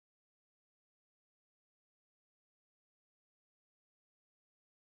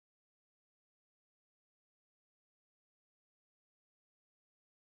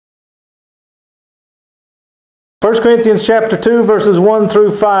1 Corinthians chapter 2, verses 1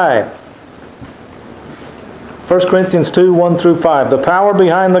 through 5. 1 Corinthians 2, 1 through 5. The power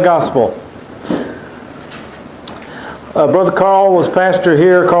behind the gospel. Brother Carl was pastor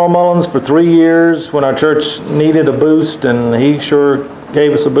here, Carl Mullins, for 3 years when our church needed a boost, and he sure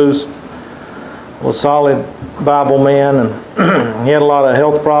gave us a boost. Was a solid Bible man, and he had a lot of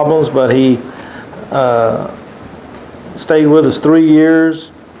health problems, but he stayed with us 3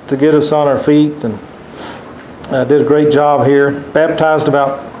 years to get us on our feet, and did a great job here. Baptized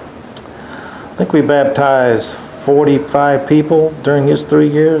I think we baptized 45 people during his 3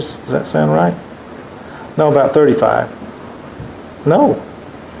 years. Does that sound right? No, about 35. No.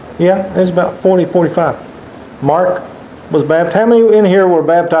 Yeah, it was about 40, 45. Mark was baptized. How many in here were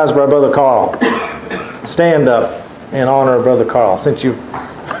baptized by Brother Carl? Stand up in honor of Brother Carl, since you've...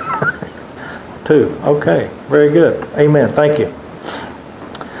 2. Okay, very good. Amen. Thank you.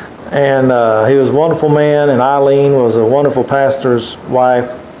 And he was a wonderful man, and Eileen was a wonderful pastor's wife.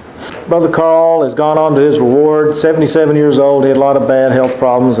 Brother Carl has gone on to his reward, 77 years old. He had a lot of bad health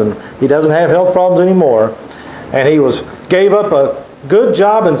problems, and he doesn't have health problems anymore. And he gave up a good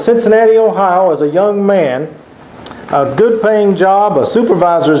job in Cincinnati, Ohio as a young man, a good paying job, a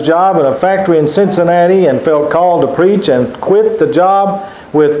supervisor's job in a factory in Cincinnati, and felt called to preach, and quit the job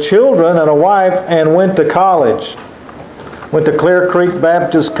with children and a wife and went to college. Went to Clear Creek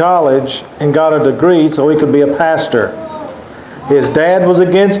Baptist College and got a degree so he could be a pastor. His dad was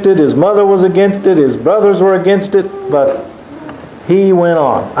against it, his mother was against it, his brothers were against it, but he went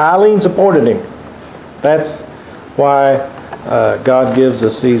on. Eileen supported him. That's why God gives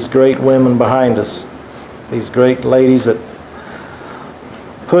us these great women behind us, these great ladies that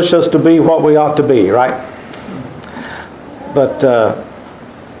push us to be what we ought to be, right? But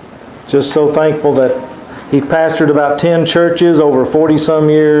just so thankful that he pastored about 10 churches over 40-some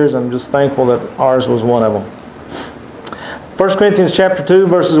years. I'm just thankful that ours was one of them. 1 Corinthians chapter 2,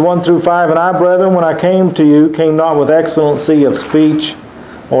 verses 1 through 5. And I, brethren, when I came to you, came not with excellency of speech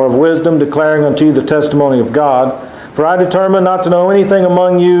or of wisdom, declaring unto you the testimony of God. For I determined not to know anything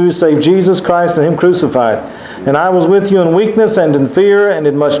among you save Jesus Christ and Him crucified. And I was with you in weakness and in fear and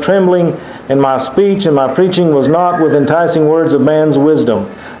in much trembling, and my speech and my preaching was not with enticing words of man's wisdom,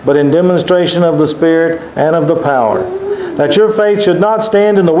 but in demonstration of the Spirit and of the power, that your faith should not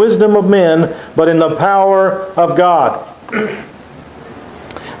stand in the wisdom of men, but in the power of God.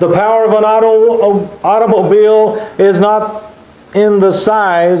 The power of an automobile is not in the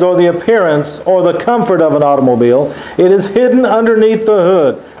size or the appearance or the comfort of an automobile. It is hidden underneath the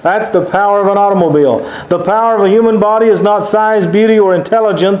hood. That's the power of an automobile. The power of a human body is not size, beauty, or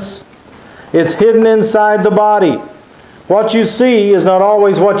intelligence. It's hidden inside the body. What you see is not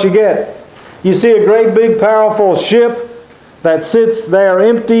always what you get. You see a great big powerful ship that sits there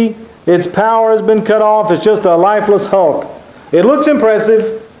empty. Its power has been cut off. It's just a lifeless hulk. It looks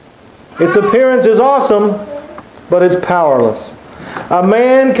impressive. Its appearance is awesome, but it's powerless. A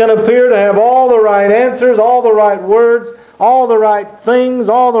man can appear to have all the right answers, all the right words, all the right things,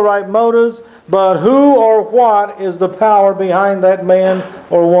 all the right motives, but who or what is the power behind that man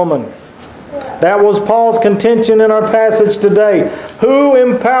or woman? That was Paul's contention in our passage today. Who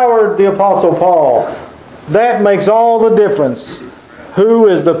empowered the Apostle Paul? That makes all the difference. Who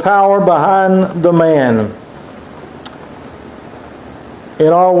is the power behind the man? In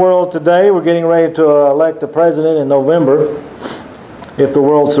our world today, we're getting ready to elect a president in November, if the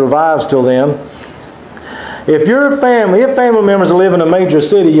world survives till then. If family members live in a major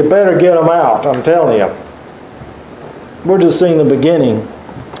city, you better get them out, I'm telling you. We're just seeing the beginning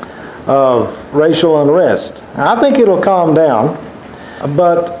of racial unrest. I think it'll calm down,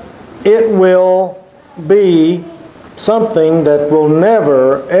 but it will be something that we'll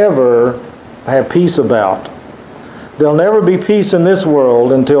never, ever have peace about. There'll never be peace in this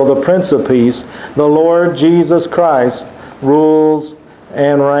world until the Prince of Peace, the Lord Jesus Christ, rules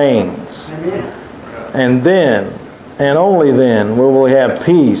and reigns. And then, and only then, will we have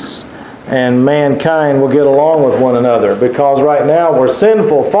peace and mankind will get along with one another. Because right now we're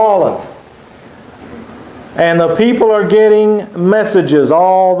sinful, fallen. And the people are getting messages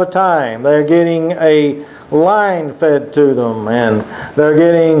all the time. They're getting a line fed to them, and they're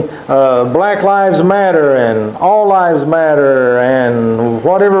getting Black Lives Matter and All Lives Matter and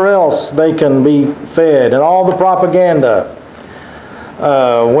whatever else they can be fed, and all the propaganda.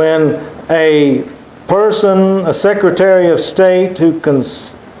 When a person, a Secretary of State who can,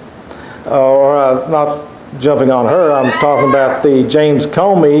 not jumping on her, I'm talking about the James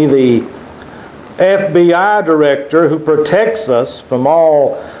Comey, the FBI director who protects us from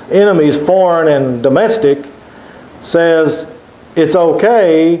all enemies, foreign and domestic, says it's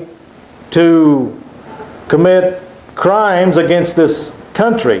okay to commit crimes against this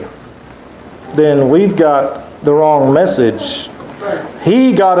country, then we've got the wrong message.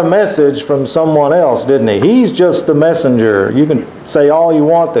 He got a message from someone else, didn't he? He's just the messenger. You can say all you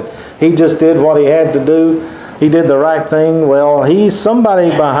want that he just did what he had to do. He did the right thing. Well, he's somebody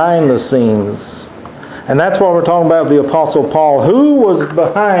behind the scenes. And that's what we're talking about, the Apostle Paul. Who was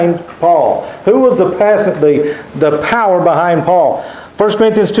behind Paul? Who was the power behind Paul? 1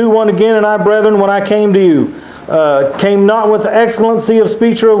 Corinthians 2:1 again, and I, brethren, when I came to you, came not with excellency of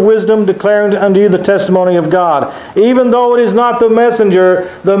speech or of wisdom, declaring unto you the testimony of God. Even though it is not the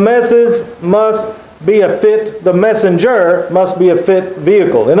messenger, the message must be a fit, the messenger must be a fit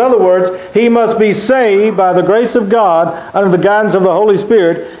vehicle. In other words, he must be saved by the grace of God under the guidance of the Holy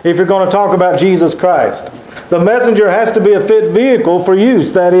Spirit if you're going to talk about Jesus Christ. The messenger has to be a fit vehicle for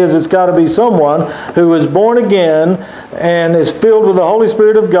use. That is, it's got to be someone who is born again and is filled with the Holy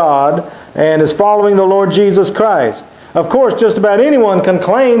Spirit of God and is following the Lord Jesus Christ. Of course, just about anyone can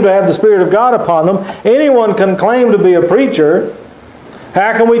claim to have the Spirit of God upon them. Anyone can claim to be a preacher.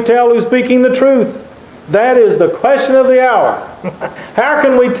 How can we tell who's speaking the truth? That is the question of the hour. How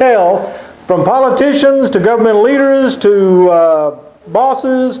can we tell, from politicians to government leaders to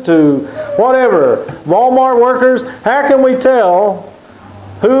bosses to whatever, Walmart workers, how can we tell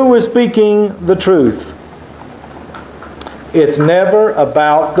who is speaking the truth? It's never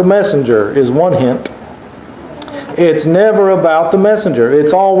about the messenger, is one hint. It's never about the messenger.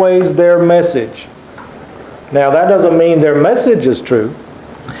 It's always their message. Now, that doesn't mean their message is true.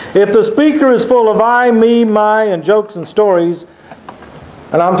 If the speaker is full of I, me, my, and jokes and stories,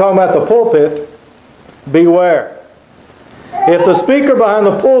 and I'm talking about the pulpit, beware. If the speaker behind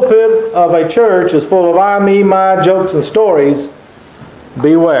the pulpit of a church is full of I, me, my, jokes and stories,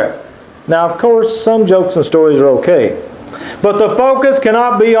 beware. Now, of course, some jokes and stories are okay. But the focus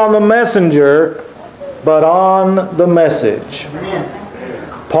cannot be on the messenger, but on the message.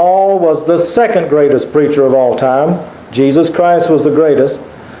 Paul was the second greatest preacher of all time. Jesus Christ was the greatest.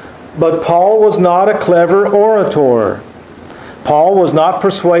 But Paul was not a clever orator. Paul was not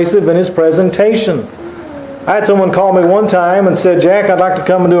persuasive in his presentation. I had someone call me one time and said, Jack, I'd like to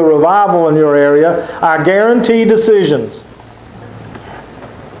come and do a revival in your area. I guarantee decisions.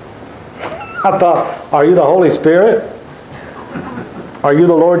 I thought, are you the Holy Spirit? Are you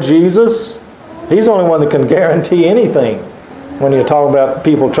the Lord Jesus? He's the only one that can guarantee anything when you're talking about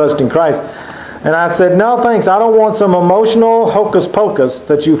people trusting Christ. And I said, no thanks, I don't want some emotional hocus pocus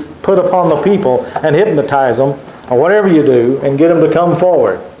that you put upon the people and hypnotize them, or whatever you do, and get them to come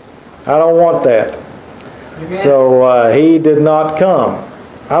forward. I don't want that. Amen. So he did not come.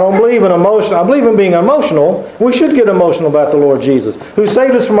 I don't believe in emotion. I believe in being emotional. We should get emotional about the Lord Jesus, who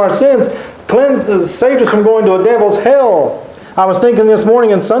saved us from our sins, saved us from going to a devil's hell. I was thinking this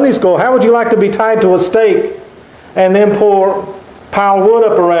morning in Sunday school, how would you like to be tied to a stake and then pile wood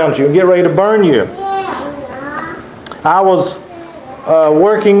up around you and get ready to burn you? I was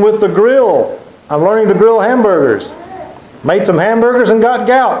working with the grill. I'm learning to grill hamburgers. Made some hamburgers and got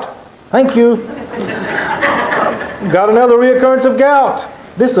gout. Thank you. Got another reoccurrence of gout.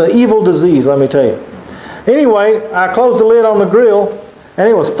 This is an evil disease, let me tell you. Anyway, I closed the lid on the grill, and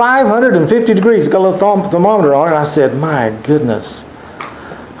it was 550 degrees. Got a little thermometer on it, and I said, my goodness,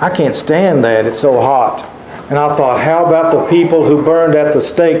 I can't stand that. It's so hot. And I thought, how about the people who burned at the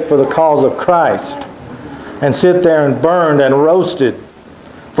stake for the cause of Christ and sit there and burned and roasted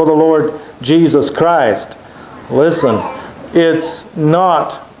for the Lord Jesus Christ? Listen, it's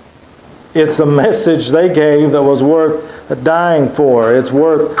the message they gave that was worth dying for. It's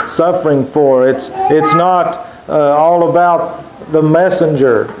worth suffering for. It's not all about the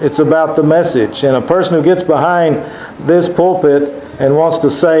messenger. It's about the message. And a person who gets behind this pulpit and wants to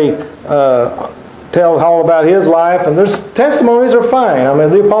say, tell all about his life, and there's testimonies are fine. I mean,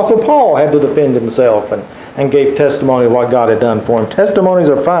 the Apostle Paul had to defend himself and gave testimony of what God had done for him. Testimonies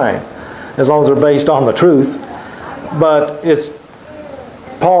are fine as long as they're based on the truth. But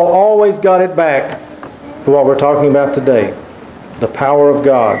Paul always got it back to what we're talking about today. The power of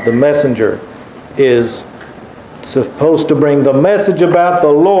God. The messenger is supposed to bring the message about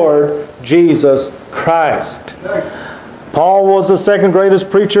the Lord Jesus Christ. Paul was the second greatest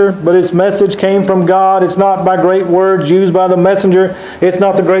preacher, but his message came from God. It's not by great words used by the messenger. It's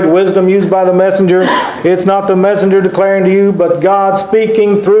not the great wisdom used by the messenger. It's not the messenger declaring to you, but God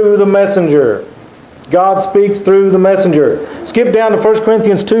speaking through the messenger. God speaks through the messenger. Skip down to 1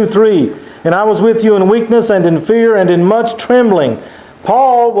 Corinthians 2:3. And I was with you in weakness and in fear and in much trembling.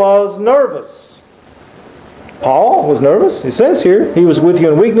 Paul was nervous. Paul was nervous. It says here, he was with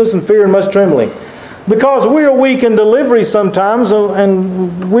you in weakness and fear and much trembling. Because we are weak in delivery sometimes,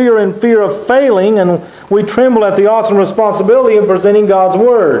 and we are in fear of failing, and we tremble at the awesome responsibility of presenting God's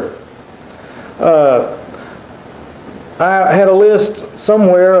Word. I had a list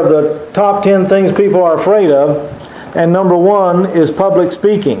somewhere of the top 10 things people are afraid of, and number 1 is public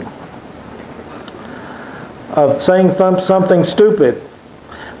speaking, of saying something stupid.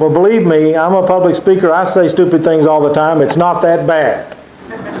 Well, believe me, I'm a public speaker. I say stupid things all the time. It's not that bad.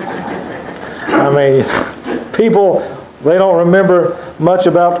 I mean, people, they don't remember much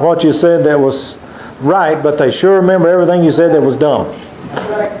about what you said that was right, but they sure remember everything you said that was dumb.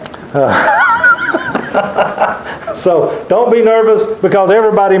 So don't be nervous, because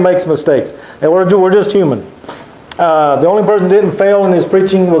everybody makes mistakes. And we're just human. The only person that didn't fail in his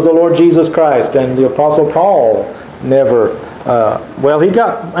preaching was the Lord Jesus Christ. And the Apostle Paul never, well, he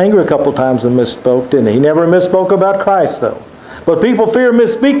got angry a couple times and misspoke, didn't he? He never misspoke about Christ, though. But people fear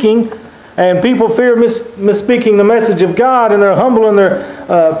misspeaking, and people fear misspeaking the message of God, and they're humble in their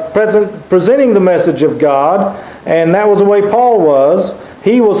presenting the message of God. And that was the way Paul was.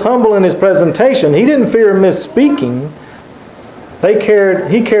 He was humble in his presentation. He didn't fear misspeaking.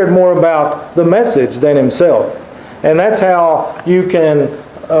 He cared more about the message than himself. And that's how you can,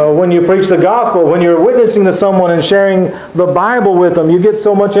 when you preach the gospel, when you're witnessing to someone and sharing the Bible with them, you get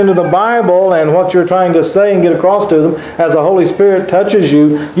so much into the Bible and what you're trying to say and get across to them, as the Holy Spirit touches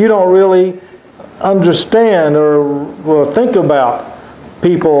you, you don't really understand or think about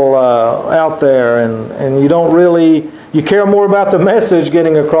people out there, and you don't really, you care more about the message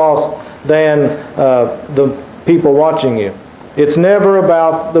getting across than the people watching you. It's never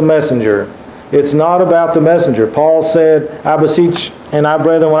about the messenger. It's not about the messenger. Paul said, I beseech and I,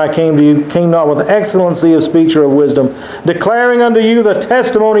 brethren, when I came to you, came not with excellency of speech or of wisdom, declaring unto you the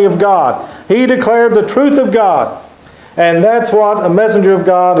testimony of God. He declared the truth of God. And that's what a messenger of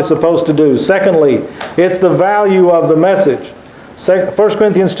God is supposed to do. Secondly, it's the value of the message. 1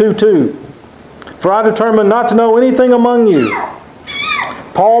 Corinthians 2:2. For I determined not to know anything among you.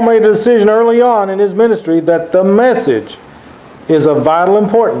 Paul made a decision early on in his ministry that the message is of vital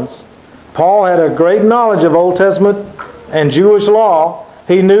importance. Paul had a great knowledge of Old Testament and Jewish law.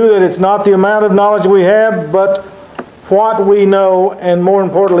 He knew that it's not the amount of knowledge we have, but what we know, and more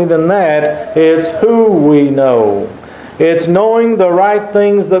importantly than that, it's who we know. It's knowing the right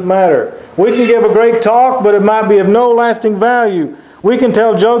things that matter. We can give a great talk, but it might be of no lasting value. We can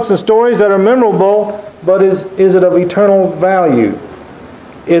tell jokes and stories that are memorable, but is it of eternal value?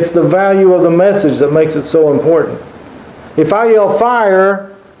 It's the value of the message that makes it so important. If I yell fire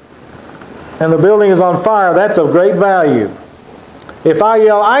and the building is on fire, that's of great value. If I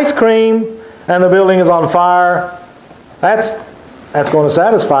yell ice cream and the building is on fire, that's going to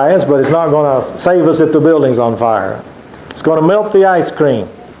satisfy us, but it's not going to save us if the building's on fire. It's going to melt the ice cream.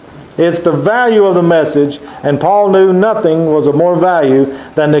 It's the value of the message, and Paul knew nothing was of more value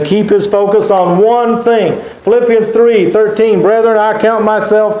than to keep his focus on one thing. Philippians 3:13, brethren, I count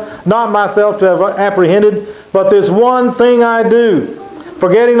not myself to have apprehended, but this one thing I do,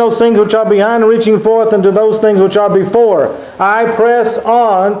 forgetting those things which are behind and reaching forth unto those things which are before. I press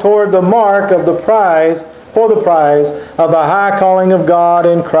on toward the mark of the prize, for the prize of the high calling of God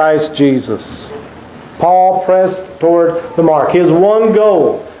in Christ Jesus. Paul pressed toward the mark. His one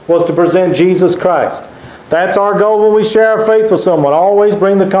goal was to present Jesus Christ. That's our goal when we share our faith with someone. Always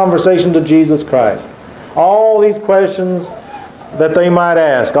bring the conversation to Jesus Christ. All these questions that they might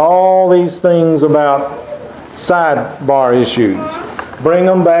ask, all these things about sidebar issues, bring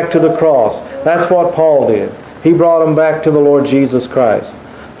them back to the cross. That's what Paul did. He brought them back to the Lord Jesus Christ.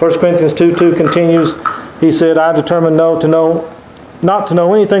 1 Corinthians 2:2 continues, he said, I determined not to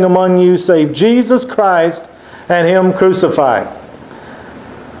know anything among you save Jesus Christ and Him crucified.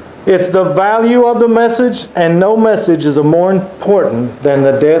 It's the value of the message, and no message is more important than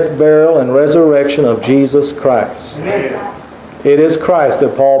the death, burial, and resurrection of Jesus Christ. Amen. It is Christ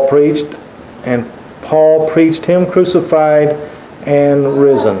that Paul preached, and Paul preached Him crucified and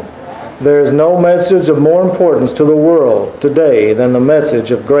risen. There is no message of more importance to the world today than the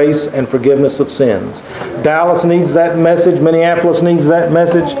message of grace and forgiveness of sins. Dallas needs that message. Minneapolis needs that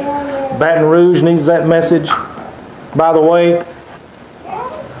message. Baton Rouge needs that message. By the way,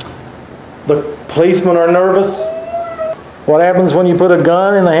 the policemen are nervous. What happens when you put a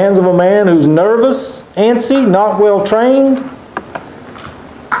gun in the hands of a man who's nervous, antsy, not well trained,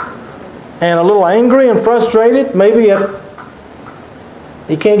 and a little angry and frustrated? Maybe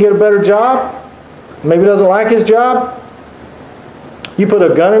he can't get a better job. Maybe he doesn't like his job. You put a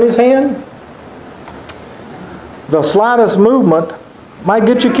gun in his hand, the slightest movement might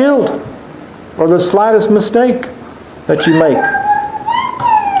get you killed, or the slightest mistake that you make.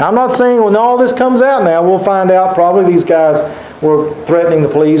 I'm not saying when all this comes out now, we'll find out probably these guys were threatening the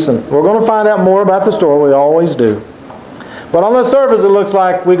police, and we're going to find out more about the story. We always do. But on the surface, it looks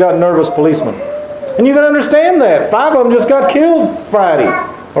like we got nervous policemen. And you can understand that. 5 of them just got killed Friday.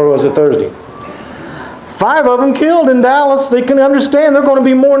 Or was it Thursday? 5 of them killed in Dallas. They can understand they're going to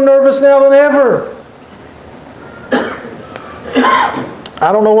be more nervous now than ever.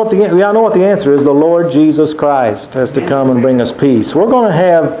 I know what the answer is. The Lord Jesus Christ has to come and bring us peace. We're going to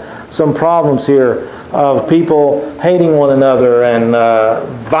have some problems here of people hating one another and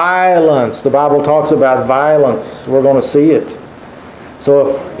violence. The Bible talks about violence. We're going to see it.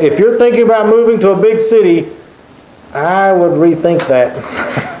 So if you're thinking about moving to a big city, I would rethink that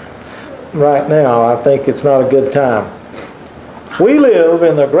right now. I think it's not a good time. We live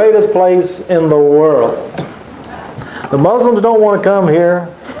in the greatest place in the world. The Muslims don't want to come here.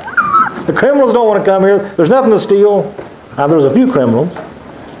 The criminals don't want to come here. There's nothing to steal. Now, there's a few criminals.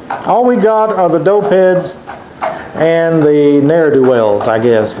 All we got are the dope heads and the ne'er-do-wells, I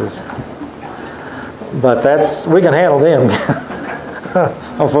guess. But we can handle them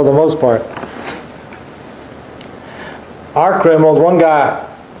for the most part. Our criminals, one guy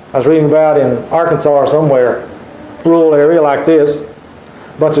I was reading about in Arkansas or somewhere, rural area like this,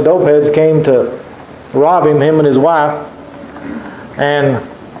 a bunch of dope heads came to rob him and his wife, and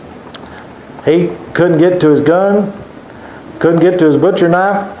he couldn't get to his gun, couldn't get to his butcher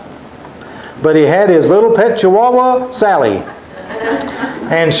knife, but he had his little pet chihuahua, Sally,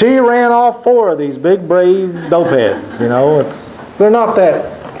 and she ran off 4 of these big brave dope heads. You know, they're not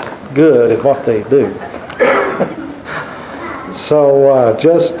that good at what they do. So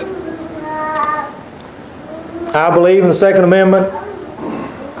I believe in the Second Amendment.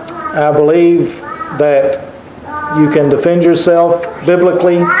 I believe that you can defend yourself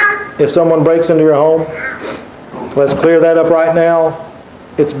biblically if someone breaks into your home. Let's clear that up right now.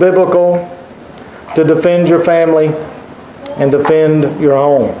 It's biblical to defend your family and defend your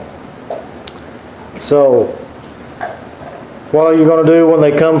home. So, what are you going to do when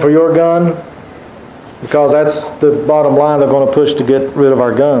they come for your gun? Because that's the bottom line they're going to push to get rid of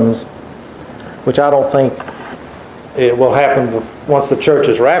our guns, which I don't think it will happen once the church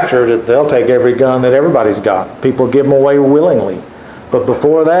is raptured. They'll take every gun that everybody's got. People give them away willingly. But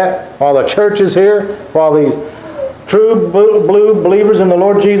before that, while the church is here, while these true blue believers in the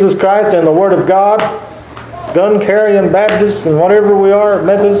Lord Jesus Christ and the Word of God, gun-carrying Baptists and whatever we are,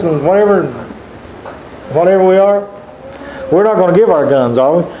 Methodists and whatever we are, we're not going to give our guns,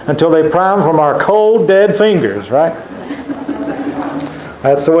 are we? Until they prime from our cold, dead fingers, right?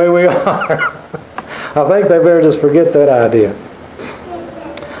 That's the way we are. I think they better just forget that idea.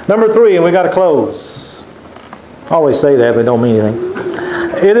 Number 3, and we got to close. I always say that, but it don't mean anything.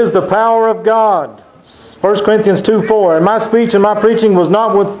 It is the power of God. 1 Corinthians 2:4. And my speech and my preaching was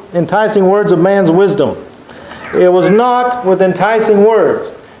not with enticing words of man's wisdom. It was not with enticing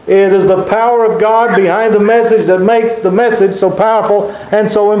words. It is the power of God behind the message that makes the message so powerful and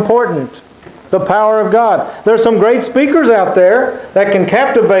so important. The power of God. There's some great speakers out there that can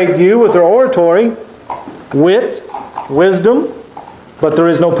captivate you with their oratory, wit, wisdom, but there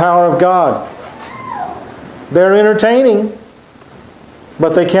is no power of God. They're entertaining,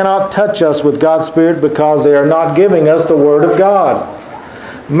 but they cannot touch us with God's Spirit because they are not giving us the Word of God.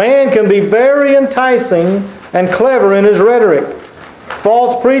 Man can be very enticing and clever in his rhetoric.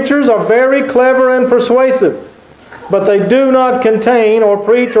 False preachers are very clever and persuasive, but they do not contain or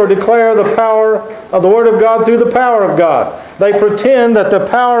preach or declare the power of the Word of God through the power of God. They pretend that the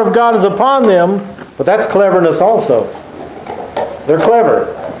power of God is upon them, but that's cleverness also. They're clever.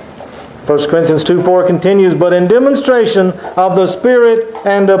 1 Corinthians 2:4 continues, but in demonstration of the Spirit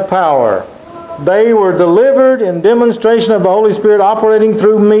and of power. They were delivered in demonstration of the Holy Spirit operating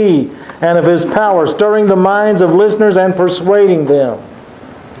through me and of His power, stirring the minds of listeners and persuading them.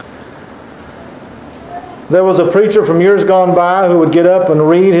 There was a preacher from years gone by who would get up and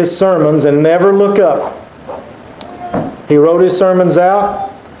read his sermons and never look up. He wrote his sermons out.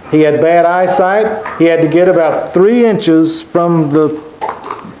 He had bad eyesight. He had to get about 3 inches from the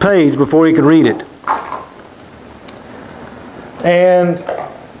page before he could read it. And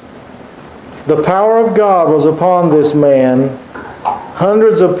the power of God was upon this man.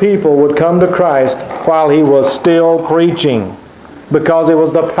 Hundreds of people would come to Christ while he was still preaching because it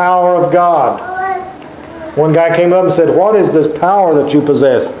was the power of God. One guy came up and said, "What is this power that you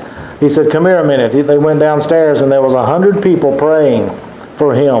possess?" He said, "Come here a minute." They went downstairs and there was 100 people praying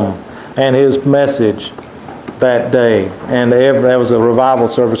for him and his message that day. And there was a revival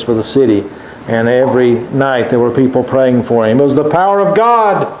service for the city. And every night there were people praying for him. It was the power of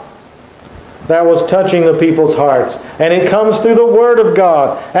God that was touching the people's hearts. And it comes through the Word of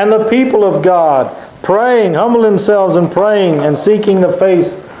God and the people of God Praying, humble themselves and praying and seeking the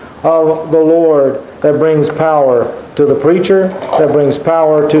face of the Lord that brings power to the preacher, that brings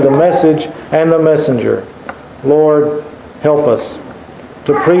power to the message and the messenger. Lord, help us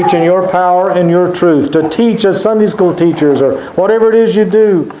to preach in your power and your truth, to teach as Sunday school teachers or whatever it is you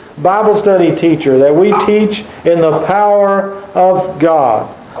do, Bible study teacher, that we teach in the power of God.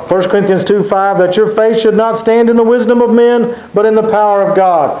 1 Corinthians 2:5, that your faith should not stand in the wisdom of men, but in the power of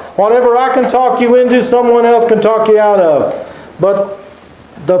God. Whatever I can talk you into, someone else can talk you out of. But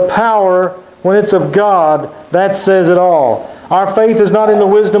the power, when it's of God, that says it all. Our faith is not in the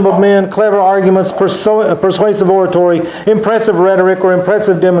wisdom of men, clever arguments, persuasive oratory, impressive rhetoric, or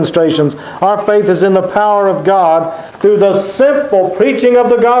impressive demonstrations. Our faith is in the power of God through the simple preaching of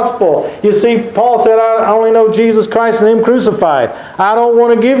the gospel. You see, Paul said, I only know Jesus Christ and Him crucified. I don't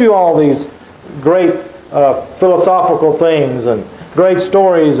want to give you all these great philosophical things and great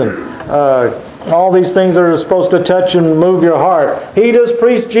stories and all these things that are supposed to touch and move your heart. He just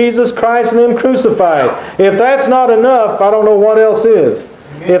preached Jesus Christ and Him crucified. If that's not enough, I don't know what else is.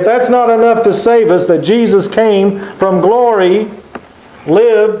 If that's not enough to save us, that Jesus came from glory,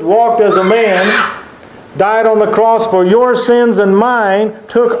 lived, walked as a man, died on the cross for your sins and mine,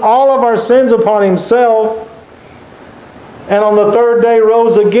 took all of our sins upon Himself, and on the third day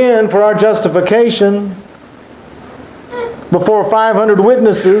rose again for our justification before 500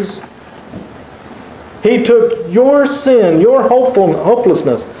 witnesses. He took your sin, your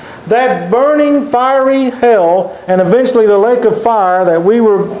hopelessness, that burning fiery hell, and eventually the lake of fire that we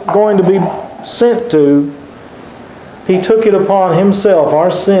were going to be sent to. He took it upon Himself, our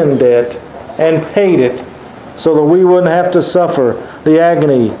sin debt, and paid it so that we wouldn't have to suffer the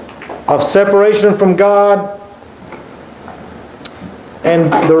agony of separation from God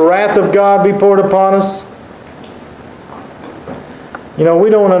and the wrath of God be poured upon us. You know, we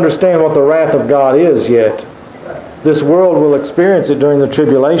don't understand what the wrath of God is yet. This world will experience it during the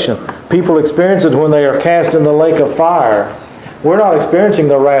tribulation. People experience it when they are cast in the lake of fire. We're not experiencing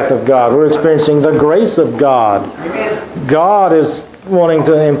the wrath of God. We're experiencing the grace of God. God is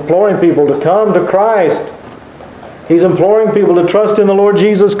imploring people to come to Christ. He's imploring people to trust in the Lord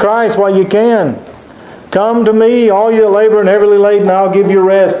Jesus Christ while you can. Come to me, all you that labor and heavily laden, I'll give you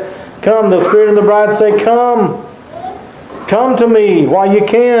rest. Come, the Spirit and the bride say, come. Come to me while you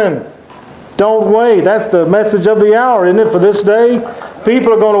can. Don't wait. That's the message of the hour, isn't it, for this day?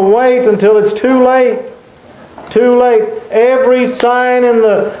 People are going to wait until it's too late. Too late. Every sign in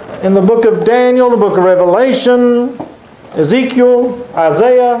the book of Daniel, the book of Revelation, Ezekiel,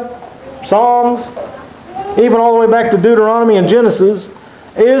 Isaiah, Psalms, even all the way back to Deuteronomy and Genesis,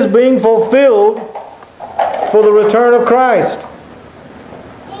 is being fulfilled for the return of Christ.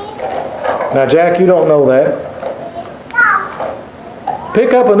 Now, Jack, you don't know that.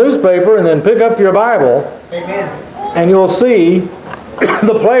 Pick up a newspaper and then pick up your Bible. Amen. And you'll see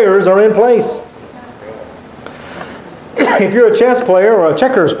the players are in place. If you're a chess player or a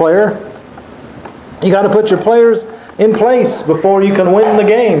checkers player, you got to put your players in place before you can win the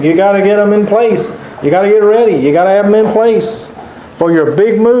game. You got to get them in place. You got to get ready. You got to have them in place for your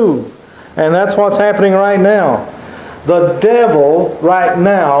big move. And that's what's happening right now. The devil right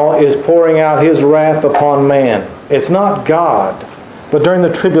now is pouring out his wrath upon man. It's not God. But during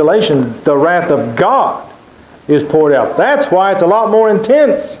the tribulation, the wrath of God is poured out. That's why it's a lot more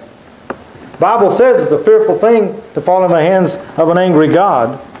intense. The Bible says it's a fearful thing to fall in the hands of an angry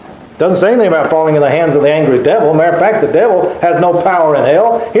God. It doesn't say anything about falling in the hands of the angry devil. Matter of fact, the devil has no power in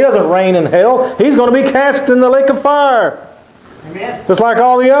hell. He doesn't reign in hell. He's going to be cast in the lake of fire. Amen. Just like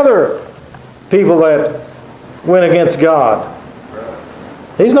all the other people that went against God.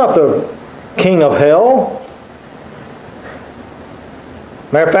 He's not the king of hell.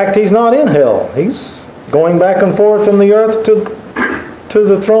 Matter of fact, He's not in hell. He's going back and forth from the earth to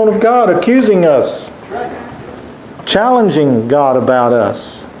the throne of God, accusing us, challenging God about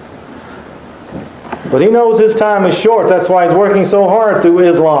us. But He knows His time is short. That's why He's working so hard through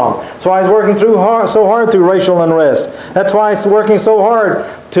Islam. That's why He's working so hard through racial unrest. That's why He's working so hard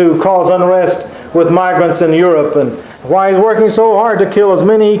to cause unrest with migrants in Europe, and why He's working so hard to kill as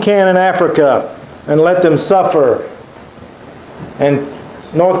many He can in Africa and let them suffer. And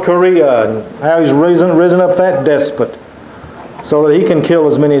North Korea, and how He's risen up that despot so that he can kill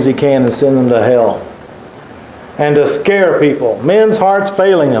as many as he can and send them to hell. And to scare people. Men's hearts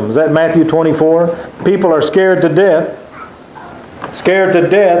failing them. Is that Matthew 24? People are scared to death. Scared to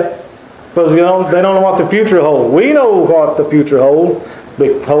death because they don't know what the future holds. We know what the future holds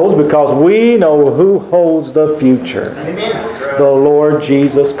because we know who holds the future. Amen. The Lord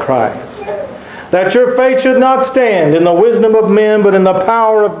Jesus Christ. That your faith should not stand in the wisdom of men, but in the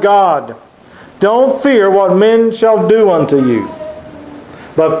power of God. Don't fear what men shall do unto you,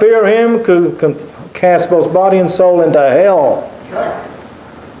 but fear him who can cast both body and soul into hell.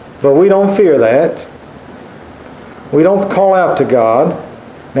 But we don't fear that. We don't call out to God.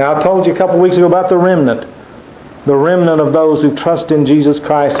 Now, I told you a couple weeks ago about the remnant. The remnant of those who trust in Jesus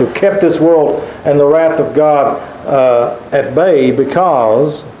Christ, who kept this world and the wrath of God at bay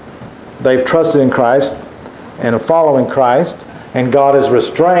because they've trusted in Christ and are following Christ. And God has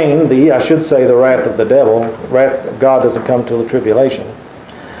restrained the wrath of the devil. Wrath of God doesn't come till the tribulation.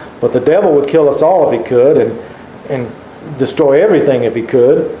 But the devil would kill us all if he could and destroy everything if he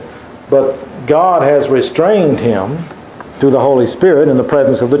could. But God has restrained him through the Holy Spirit in the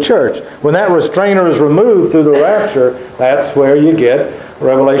presence of the church. When that restrainer is removed through the rapture, that's where you get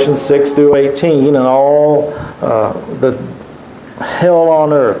Revelation 6 through 18 and all the hell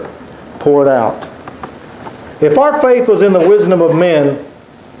on earth poured out. If our faith was in the wisdom of men,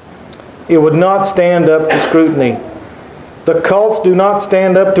 it would not stand up to scrutiny. The cults do not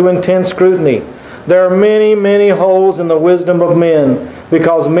stand up to intense scrutiny. There are many, many holes in the wisdom of men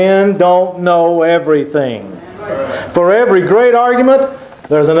because men don't know everything. For every great argument,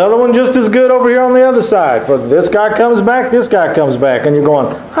 there's another one just as good over here on the other side. For this guy comes back, this guy comes back. And you're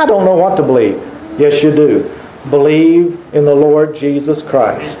going, I don't know what to believe. Yes, you do. Believe in the Lord Jesus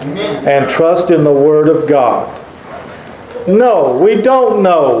Christ and trust in the Word of God. No, we don't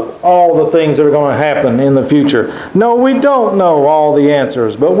know all the things that are going to happen in the future. No, we don't know all the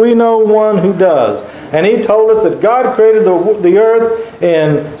answers, but we know one who does. And He told us that God created the earth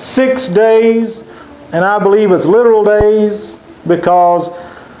in 6 days, and I believe it's literal days because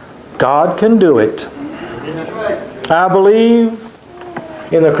God can do it. I believe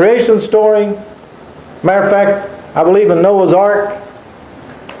in the creation story. Matter of fact, I believe in Noah's Ark.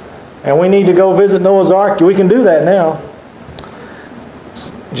 And we need to go visit Noah's Ark. We can do that now.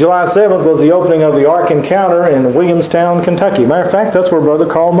 July 7th was the opening of the Ark Encounter in Williamstown, Kentucky. Matter of fact, that's where Brother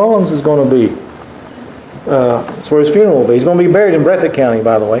Carl Mullins is going to be. That's where his funeral will be. He's going to be buried in Breathitt County,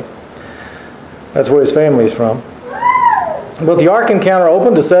 by the way. That's where his family is from. But the Ark Encounter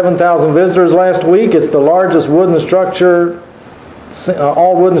opened to 7,000 visitors last week. It's the largest wooden structure,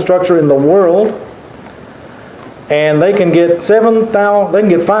 all wooden structure in the world. And they can get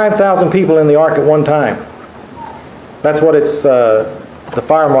 5,000 people in the Ark at one time. That's what it's the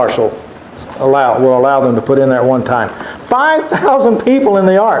fire marshal will allow them to put in there at one time. 5,000 people in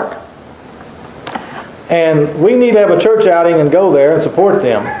the Ark. And we need to have a church outing and go there and support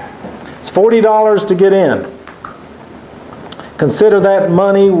them. It's $40 to get in. Consider that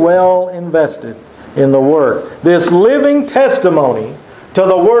money well invested in the work. This living testimony to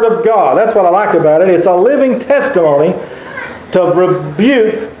the Word of God. That's what I like about it. It's a living testimony to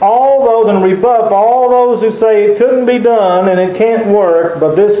rebuke all those and rebuff all those who say it couldn't be done and it can't work,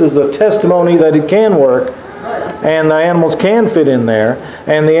 but this is the testimony that it can work, and the animals can fit in there,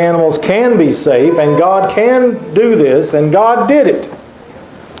 and the animals can be safe, and God can do this, and God did it.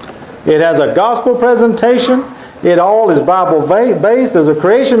 It has a gospel presentation. It all is Bible-based. There's a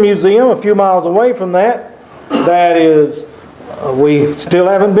creation museum a few miles away from that. That is, we still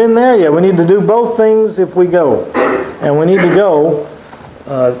haven't been there yet. We need to do both things if we go. And we need to go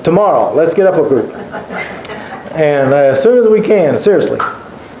tomorrow. Let's get up a group. And as soon as we can, seriously.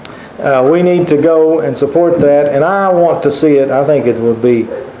 We need to go and support that. And I want to see it. I think it would be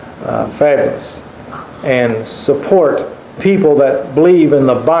fabulous. And support people that believe in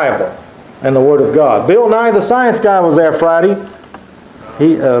the Bible and the Word of God. Bill Nye, the science guy, was there Friday.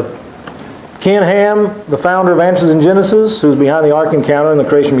 Ken Ham, the founder of Answers in Genesis, who's behind the Ark Encounter in the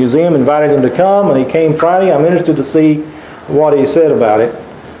Creation Museum, invited him to come, and he came Friday. I'm interested to see what he said about it.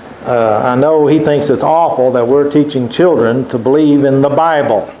 I know he thinks it's awful that we're teaching children to believe in the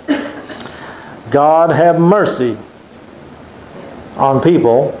Bible. God have mercy on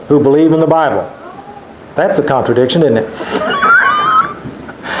people who believe in the Bible. That's a contradiction, isn't it?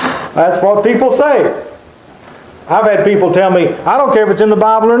 That's what people say. I've had people tell me, I don't care if it's in the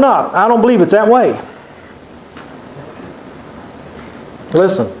Bible or not. I don't believe it's that way.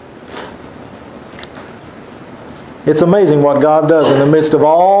 Listen. It's amazing what God does in the midst of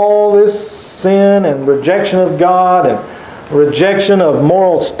all this sin and rejection of God and rejection of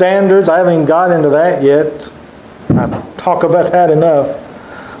moral standards. I haven't even got into that yet. I talk about that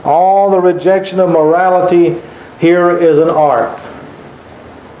enough. All the rejection of morality. Here is an ark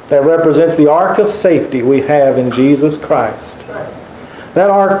that represents the ark of safety we have in Jesus Christ. That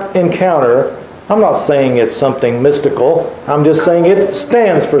Ark Encounter, I'm not saying it's something mystical. I'm just saying it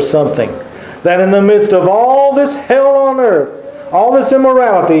stands for something. That in the midst of all this hell on earth, all this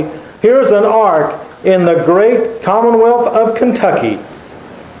immorality, here's an ark in the great Commonwealth of Kentucky.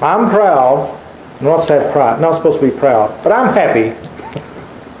 I'm proud You're not supposed to have pride. Not supposed to be proud. But I'm happy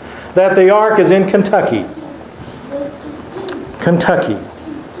that the ark is in Kentucky. Kentucky.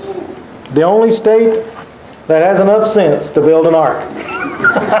 The only state that has enough sense to build an ark.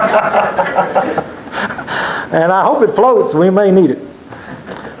 And I hope it floats. We may need it.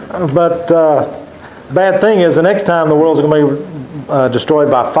 But bad thing is, the next time the world's going to be destroyed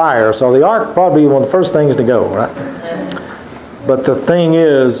by fire. So the ark probably be one of the first things to go, right? But the thing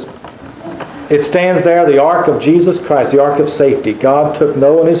is, it stands there, the ark of Jesus Christ, the ark of safety. God took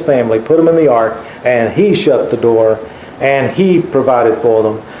Noah and his family, put them in the ark, and He shut the door, and He provided for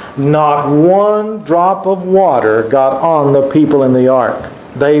them. Not one drop of water got on the people in the ark.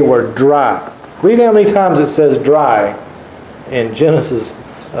 They were dry. Read how many times it says dry in Genesis,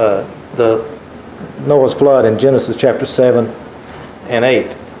 the Noah's flood in Genesis chapter 7 and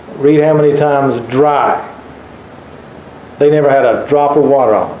 8. Read how many times dry. They never had a drop of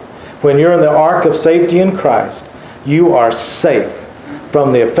water on them. When you're in the ark of safety in Christ, you are safe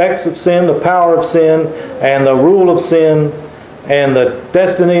from the effects of sin, the power of sin, and the rule of sin, and the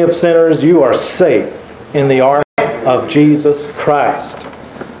destiny of sinners. You are safe in the ark of Jesus Christ.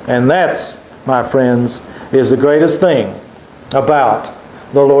 And that's, my friends, is the greatest thing about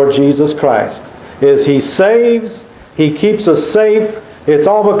the Lord Jesus Christ, is He saves, He keeps us safe. It's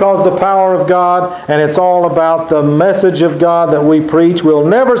all because of the power of God, and it's all about the message of God that we preach. We'll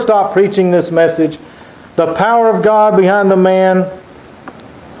never stop preaching this message. The power of God behind the man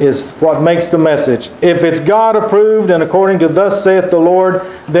is what makes the message. If it's God approved and according to thus saith the Lord,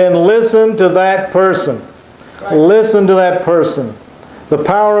 then listen to that person. Right. Listen to that person. The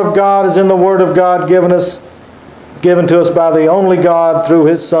power of God is in the Word of God given to us by the only God through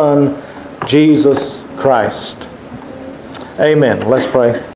His Son, Jesus Christ. Amen. Let's pray.